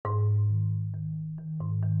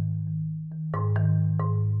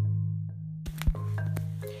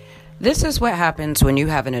This is what happens when you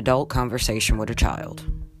have an adult conversation with a child.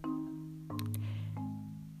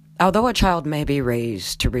 Although a child may be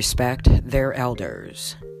raised to respect their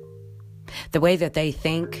elders, the way that they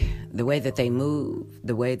think, the way that they move,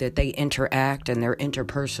 the way that they interact, and their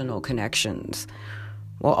interpersonal connections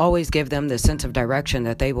will always give them the sense of direction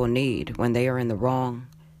that they will need when they are in the wrong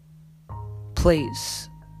place,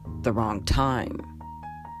 the wrong time,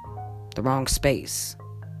 the wrong space.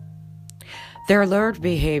 Their learned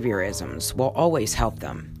behaviorisms will always help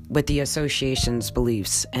them with the associations,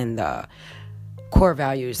 beliefs, and the core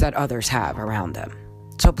values that others have around them.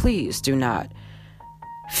 So please do not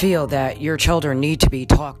feel that your children need to be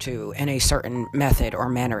talked to in a certain method or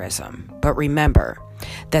mannerism. But remember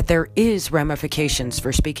that there is ramifications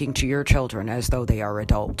for speaking to your children as though they are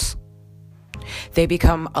adults. They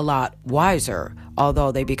become a lot wiser,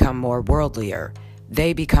 although they become more worldlier.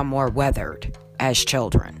 They become more weathered as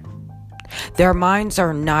children. Their minds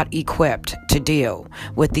are not equipped to deal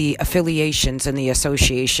with the affiliations and the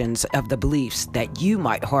associations of the beliefs that you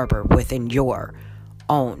might harbor within your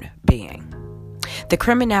own being. The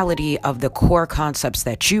criminality of the core concepts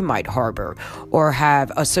that you might harbor or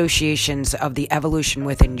have associations of the evolution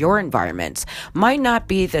within your environments might not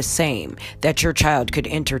be the same that your child could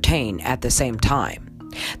entertain at the same time.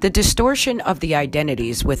 The distortion of the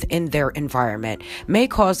identities within their environment may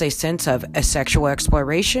cause a sense of a sexual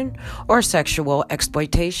exploration or sexual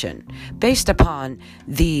exploitation based upon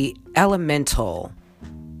the elemental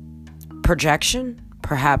projection,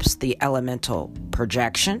 perhaps the elemental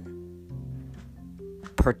protection.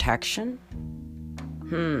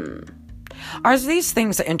 Are these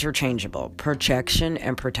things interchangeable? Projection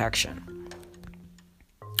and protection.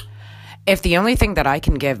 If the only thing that I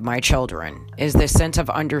can give my children is this sense of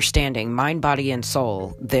understanding mind, body, and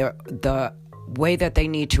soul, the way that they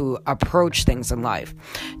need to approach things in life,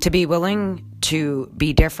 to be willing to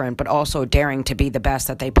be different, but also daring to be the best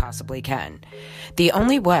that they possibly can. The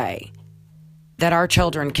only way that our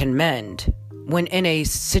children can mend when in a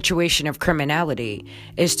situation of criminality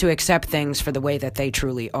is to accept things for the way that they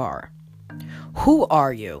truly are. Who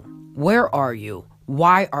are you? Where are you?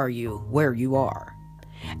 Why are you where you are?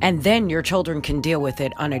 And then your children can deal with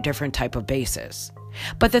it on a different type of basis.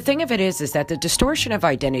 But the thing of it is that the distortion of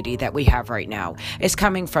identity that we have right now is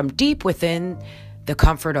coming from deep within the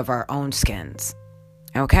comfort of our own skins.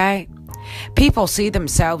 Okay? People see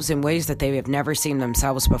themselves in ways that they have never seen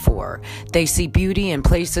themselves before. They see beauty in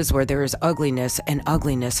places where there is ugliness, and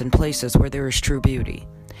ugliness in places where there is true beauty.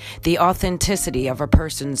 The authenticity of a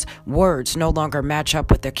person's words no longer match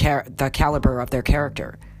up with the caliber of their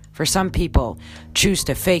character. For some people, choose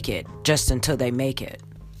to fake it just until they make it.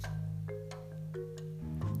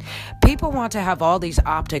 People want to have all these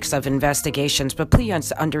optics of investigations, but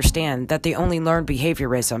please understand that the only learned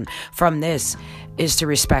behaviorism from this is to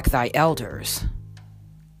respect thy elders.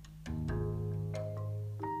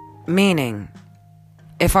 Meaning,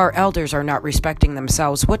 if our elders are not respecting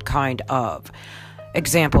themselves, what kind of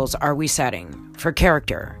examples are we setting for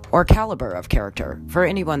character or caliber of character for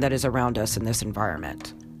anyone that is around us in this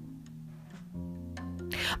environment?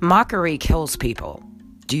 Mockery kills people.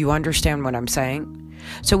 Do you understand what I'm saying?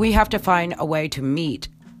 So we have to find a way to meet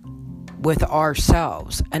with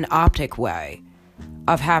ourselves, an optic way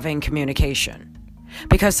of having communication.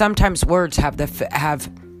 Because sometimes words have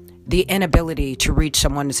the inability to reach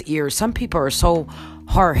someone's ears. Some people are so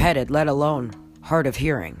hard-headed, let alone hard of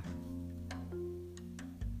hearing.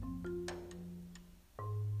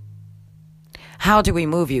 How do we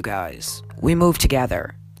move, you guys? We move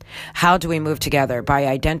together. How do we move together? By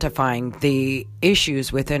identifying the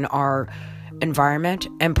issues within our environment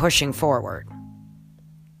and pushing forward.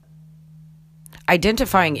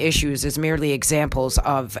 Identifying issues is merely examples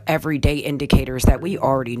of everyday indicators that we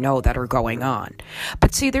already know that are going on.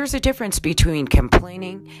 But see, there's a difference between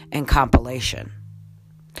complaining and compilation.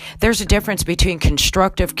 There's a difference between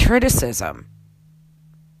constructive criticism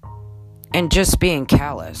and just being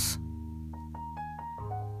callous.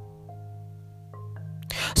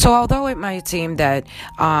 So although it might seem that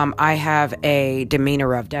I have a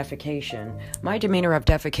demeanor of defecation, my demeanor of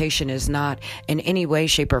defecation is not in any way,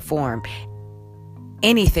 shape, or form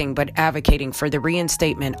anything but advocating for the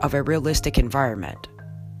reinstatement of a realistic environment.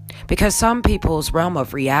 Because some people's realm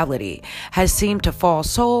of reality has seemed to fall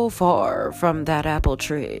so far from that apple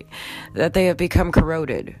tree that they have become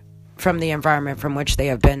corroded from the environment from which they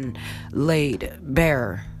have been laid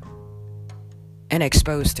bare and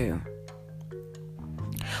exposed to.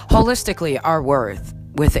 Holistically, our worth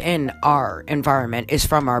within our environment is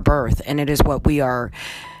from our birth, and it is what we are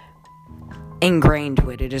ingrained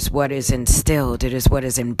with. It is what is instilled. It is what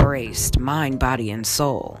is embraced, mind, body, and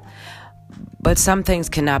soul. But some things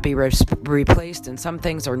cannot be replaced, and some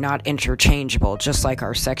things are not interchangeable, just like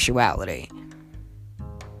our sexuality.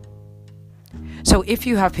 So if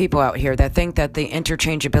you have people out here that think that the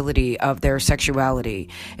interchangeability of their sexuality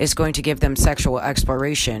is going to give them sexual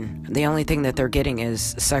exploration, the only thing that they're getting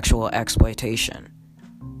is sexual exploitation.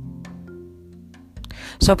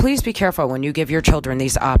 So please be careful when you give your children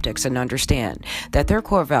these optics, and understand that their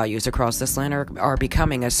core values across this land are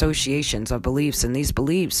becoming associations of beliefs, and these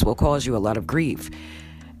beliefs will cause you a lot of grief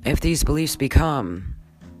if these beliefs become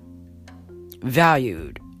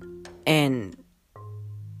valued in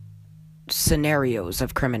scenarios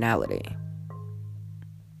of criminality.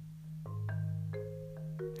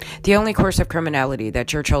 The only course of criminality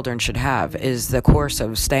that your children should have is the course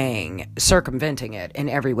of circumventing it in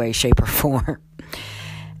every way, shape, or form.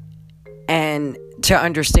 And to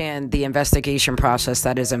understand the investigation process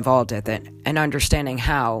that is involved with it, and understanding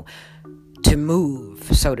how to move,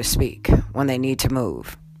 so to speak, when they need to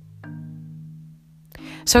move.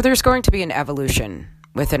 So there's going to be an evolution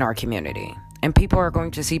within our community, and people are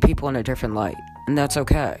going to see people in a different light, and that's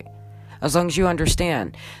okay. As long as you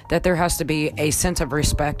understand that there has to be a sense of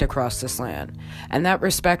respect across this land, and that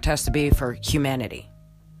respect has to be for humanity.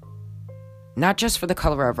 Not just for the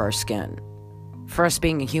color of our skin, for us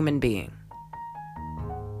being a human being.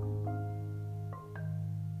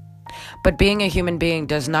 But being a human being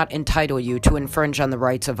does not entitle you to infringe on the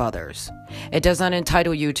rights of others. It does not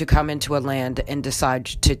entitle you to come into a land and decide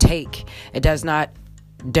to take. It does not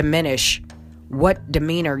diminish what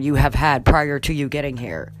demeanor you have had prior to you getting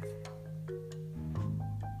here.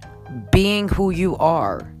 Being who you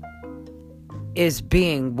are is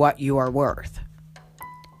being what you are worth.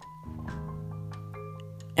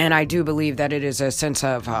 And I do believe that it is a sense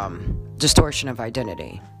of distortion of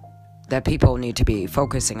identity that people need to be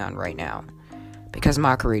focusing on right now, because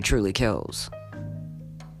mockery truly kills.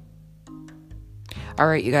 All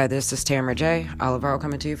right, you guys, this is Tamara J. Oliver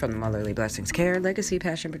coming to you from the Motherly Blessings Care Legacy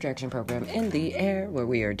Passion Projection Program in the air, where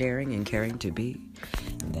we are daring and caring to be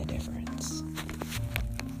the difference.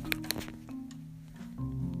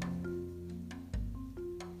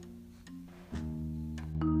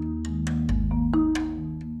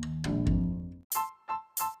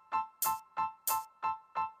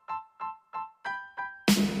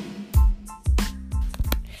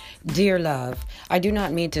 Dear love, I do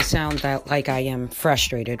not mean to sound like I am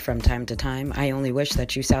frustrated from time to time. I only wish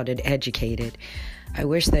that you sounded educated. I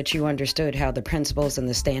wish that you understood how the principles and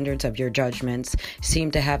the standards of your judgments seem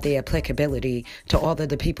to have the applicability to all of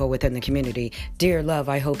the people within the community. Dear love,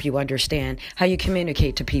 I hope you understand how you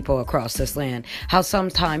communicate to people across this land, how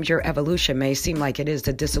sometimes your evolution may seem like it is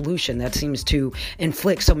the dissolution that seems to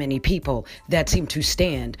inflict so many people that seem to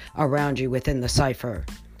stand around you within the cipher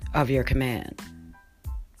of your command.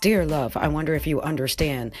 Dear love, I wonder if you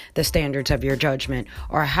understand the standards of your judgment,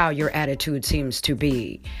 or how your attitude seems to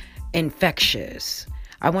be infectious.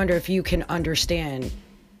 I wonder if you can understand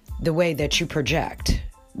the way that you project,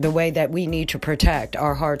 the way that we need to protect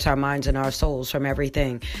our hearts, our minds, and our souls from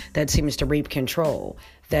everything that seems to reap control,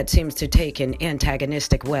 that seems to take an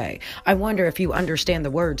antagonistic way. I wonder if you understand the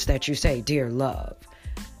words that you say, dear love,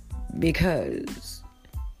 because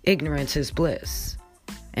ignorance is bliss.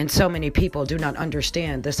 And so many people do not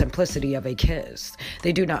understand the simplicity of a kiss.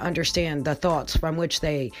 They do not understand the thoughts from which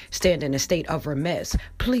they stand in a state of remiss.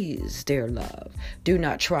 Please, dear love, do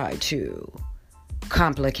not try to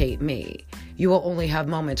complicate me. You will only have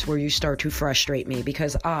moments where you start to frustrate me,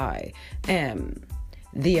 because I am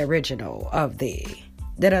the original of the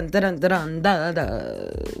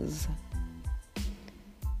da-dun-da-dun-da-dun-da-does.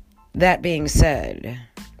 That being said,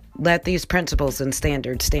 let these principles and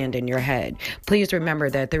standards stand in your head. Please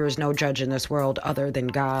remember that there is no judge in this world other than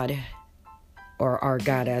God, or our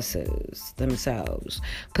goddesses themselves.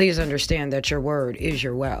 Please understand that your word is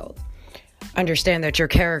your wealth. Understand that your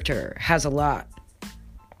character has a lot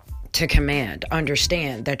to command.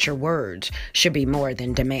 Understand that your words should be more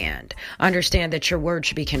than demand. Understand that your words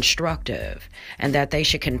should be constructive, and that they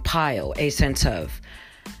should compile a sense of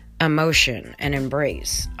emotion and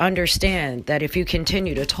embrace. Understand that if you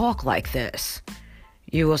continue to talk like this,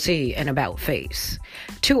 you will see an about face.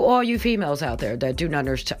 To all you females out there that do not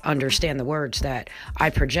understand the words that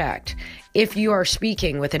I project, if you are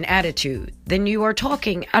speaking with an attitude, then you are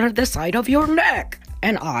talking out of the side of your neck,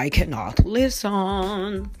 and I cannot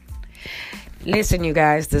listen. Listen, you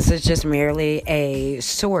guys, this is just merely a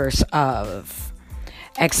source of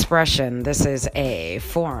expression. This is a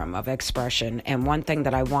form of expression. And one thing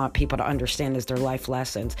that I want people to understand is their life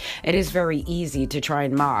lessons. It is very easy to try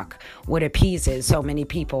and mock what appeases so many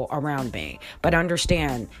people around me. But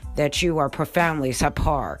understand that you are profoundly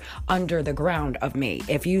subpar under the ground of me.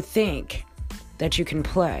 If you think that you can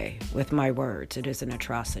play with my words, it is an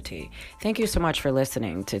atrocity. Thank you so much for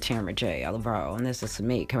listening to Tamara J. Alvaro, and this is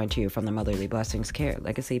me coming to you from the Motherly Blessings Care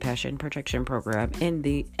Legacy Passion Protection Program in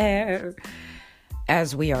the air.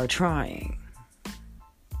 As we are trying,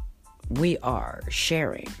 we are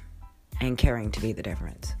sharing and caring to be the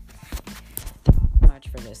difference. Thank you so much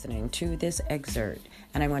for listening to this excerpt.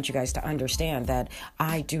 And I want you guys to understand that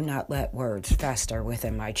I do not let words fester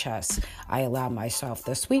within my chest. I allow myself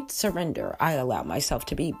the sweet surrender. I allow myself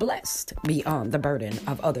to be blessed beyond the burden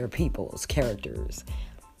of other people's characters,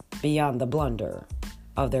 beyond the blunder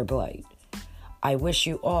of their blight. I wish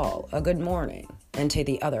you all a good morning, and to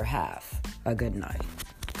the other half, a good night.